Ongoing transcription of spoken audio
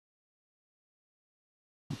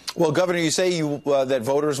Well, Governor, you say that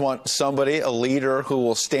voters want somebody, a leader who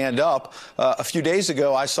will stand up. A few days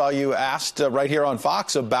ago, I saw you asked right here on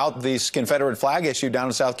Fox about this Confederate flag issue down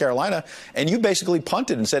in South Carolina, and you basically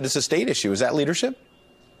punted and said it's a state issue. Is that leadership?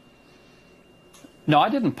 No, I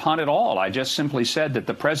didn't punt at all. I just simply said that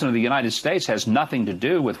the President of the United States has nothing to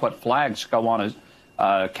do with what flags go on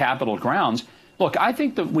Capitol grounds. Look, I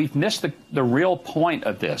think that we've missed the real point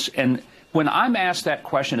of this. And when I'm asked that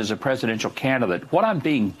question as a presidential candidate, what I'm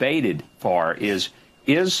being baited for is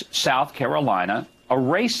South Carolina a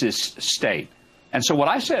racist state? And so what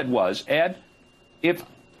I said was, Ed, if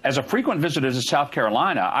as a frequent visitor to South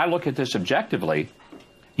Carolina, I look at this objectively,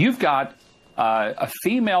 you've got a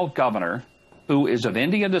female governor who is of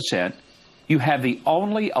Indian descent. You have the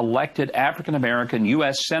only elected African-American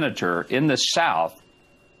U.S. senator in the South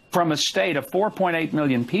from a state of 4.8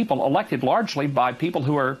 million people, elected largely by people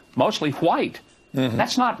who are mostly white. Mm-hmm.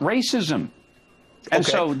 That's not racism. And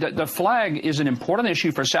so the flag is an important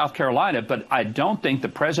issue for South Carolina, but I don't think the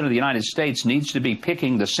President of the United States needs to be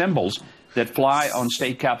picking the symbols that fly on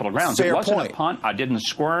state capitol grounds. It wasn't a punt. I didn't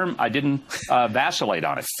squirm. I didn't vacillate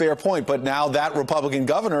on it. Fair point. But now that Republican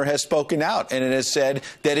governor has spoken out and it has said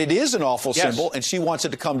that it is an awful symbol and she wants it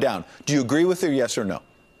to come down. Do you agree with her, yes or no?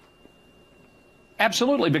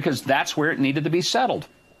 Absolutely, because that's where it needed to be settled.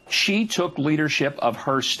 She took leadership of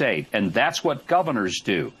her state, and that's what governors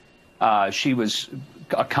do. She was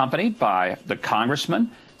accompanied by the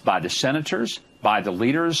congressmen, by the senators, by the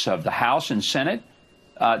leaders of the House and Senate.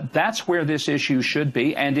 That's where this issue should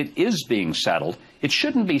be, and it is being settled. It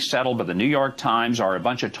shouldn't be settled by the New York Times or a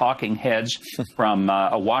bunch of talking heads from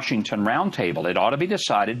a Washington roundtable. It ought to be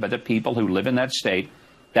decided by the people who live in that state.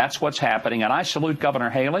 That's what's happening, and I salute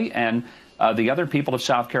Governor Haley and the other people of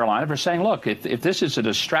South Carolina for saying, look, if this is a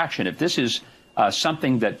distraction, if this is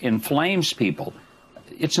something that inflames people,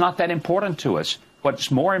 it's not that important to us. What's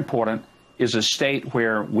more important is a state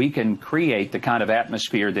where we can create the kind of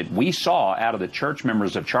atmosphere that we saw out of the church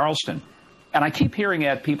members of Charleston. And I keep hearing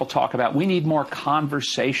people talk about we need more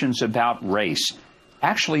conversations about race.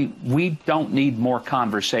 Actually, we don't need more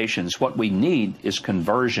conversations. What we need is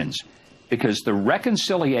conversions, because the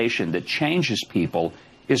reconciliation that changes people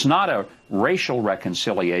is not a racial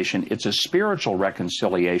reconciliation. It's a spiritual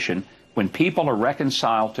reconciliation when people are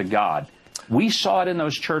reconciled to God. We saw it in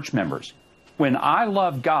those church members. When I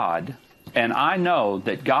love God and I know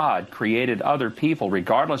that God created other people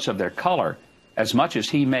regardless of their color as much as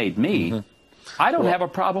he made me, I don't have a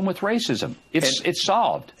problem with racism. It's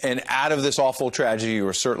solved. And out of this awful tragedy, you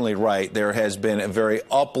are certainly right. There has been a very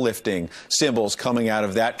uplifting symbols coming out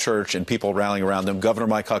of that church and people rallying around them. Governor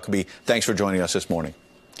Mike Huckabee, thanks for joining us this morning.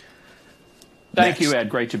 Thank you, Ed.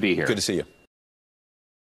 Great to be here. Good to see you.